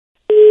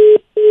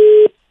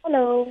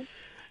Hello.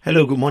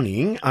 Hello, good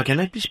morning. Can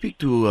I please speak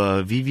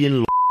to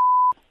Vivian?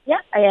 Yeah,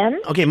 I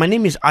am. Okay, my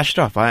name is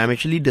Ashraf. I'm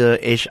actually the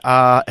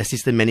HR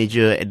assistant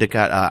manager at the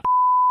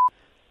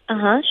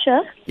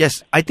Sure.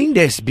 Yes, I think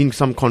there's been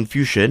some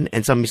confusion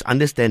and some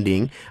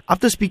misunderstanding.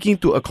 After speaking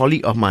to a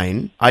colleague of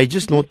mine, I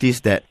just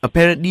noticed that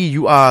apparently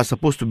you are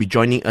supposed to be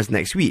joining us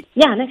next week.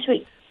 Yeah, next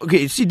week.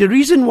 Okay, see, the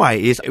reason why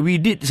is we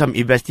did some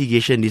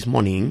investigation this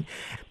morning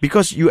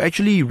because you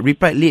actually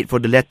replied late for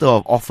the letter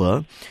of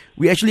offer.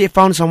 We actually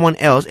found someone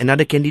else,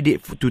 another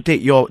candidate to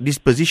take this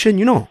position,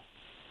 you know.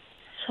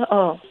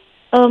 So,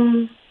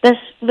 that's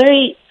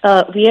very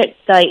weird.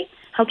 Like,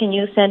 how can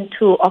you send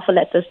two offer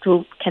letters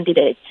to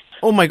candidates?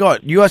 Oh my God,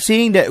 you are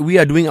saying that we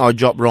are doing our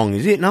job wrong,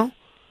 is it now?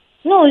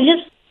 No,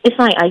 it's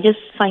fine. I just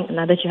find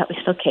another job.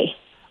 It's okay.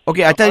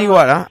 Okay, I tell you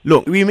what,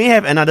 look, we may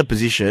have another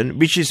position,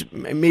 which is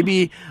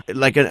maybe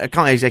like an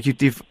account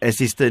executive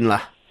assistant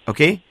lah,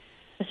 okay?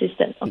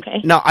 Assistant, okay.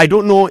 Now, I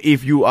don't know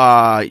if you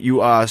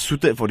are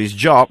suited for this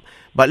job,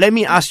 but let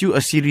me ask you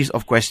a series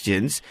of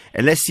questions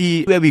and let's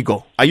see where we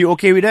go. Are you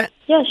okay with that?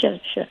 Yeah, sure.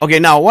 Okay,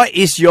 now, what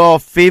is your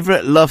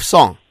favorite love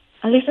song?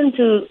 I listen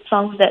to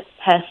songs that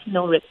has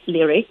no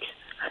lyrics.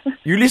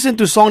 You listen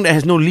to song that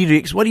has no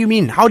lyrics? What do you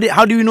mean? How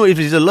do you know if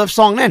it's a love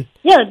song then?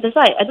 Yeah, that's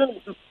right. I don't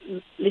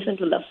listen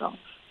to love songs.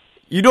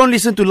 You don't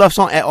listen to love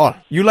song at all?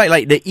 You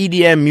like the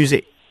EDM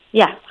music?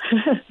 Yeah.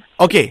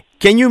 Okay,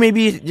 can you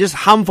maybe just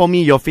hum for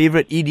me your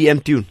favorite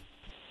EDM tune?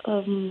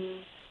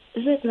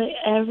 Is it like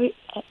every...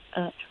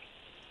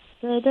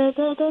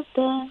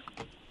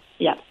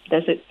 Yeah,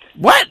 that's it.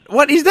 What?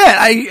 What is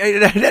that?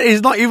 That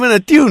is not even a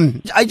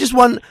tune. I just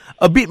want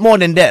a bit more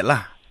than that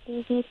lah.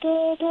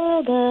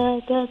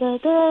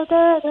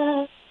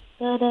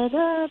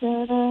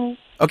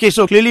 Okay,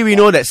 so clearly we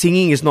know that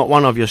singing is not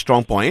one of your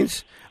strong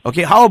points.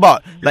 Okay, how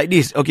about like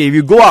this? Okay, if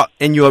you go out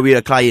and you are with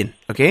a client,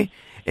 okay,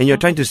 and you're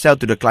trying to sell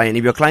to the client,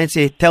 if your client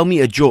say, tell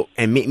me a joke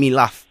and make me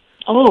laugh.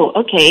 Oh,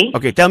 okay.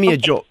 Okay, tell me a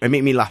joke and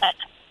make me laugh.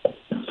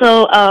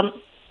 So,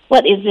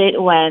 what is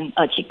it when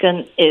a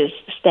chicken is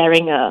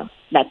staring at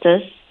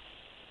lettuce?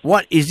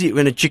 What is it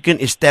when a chicken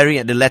is staring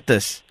at the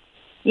lettuce?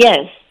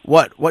 Yes.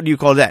 What do you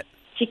call that?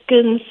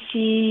 Chicken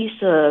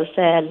Caesar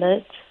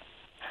salad.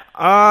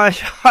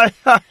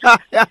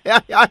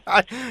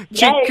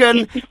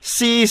 Chicken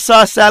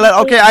Caesar salad.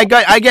 Okay, I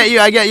get you.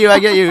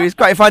 It's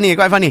quite funny.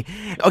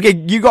 Okay,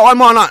 you got one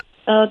more or not?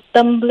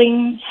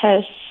 Dumpling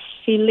has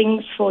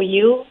feelings for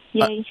you.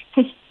 Yay.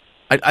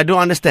 I don't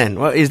understand.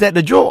 Well, is that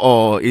the joke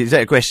or is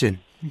that a question?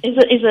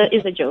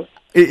 It's a joke.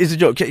 It's a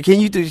joke. Can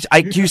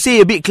you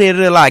say a bit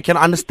clearer lah? I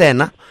cannot understand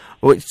lah.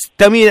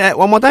 Tell me that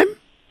one more time.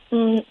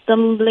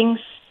 Dumplings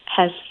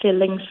has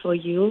feelings for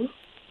you.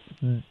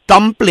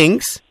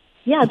 Dumplings?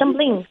 Yeah,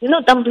 dumplings. You know,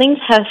 dumplings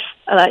have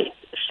feelings.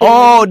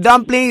 Oh,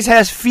 dumplings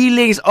has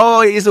feelings.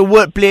 Oh, it's a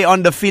word play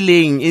on the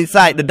filling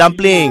inside the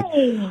dumpling.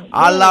 Yay.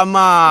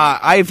 Alamak,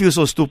 I feel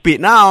so stupid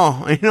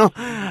now. You know.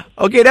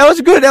 Okay, that was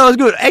good.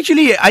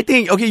 Actually, I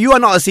think you are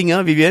not a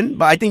singer, Vivian,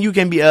 but I think you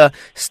can be a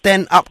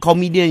stand-up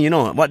comedian. You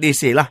know what they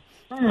say lah.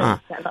 That's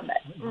not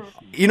bad.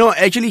 You know,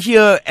 actually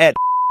here at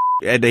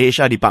the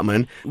HR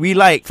department, we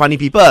like funny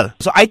people.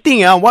 So I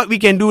think what we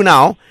can do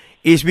now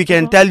is we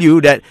can tell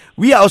you that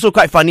we are also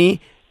quite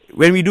funny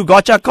when we do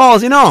gotcha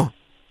calls, you know.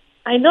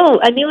 I know,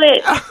 I knew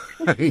it.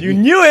 You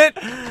knew it.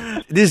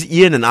 This is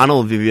Ian and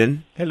Arnold,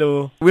 Vivian.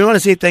 Hello. We want to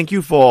say thank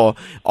you for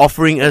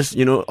offering us,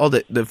 all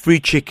the free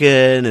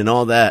chicken and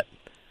all that.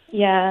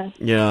 Yeah.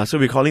 Yeah, so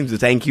we're calling to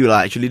thank you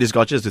lah. Actually, this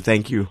gotcha is to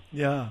thank you.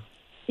 Yeah.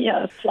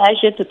 Yeah,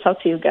 pleasure to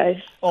talk to you guys.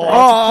 Oh,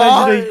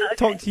 it's a pleasure to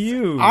talk to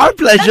you. Our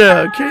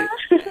pleasure, okay?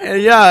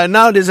 Yeah,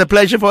 now there's a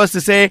pleasure for us to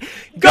say,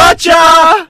 gotcha!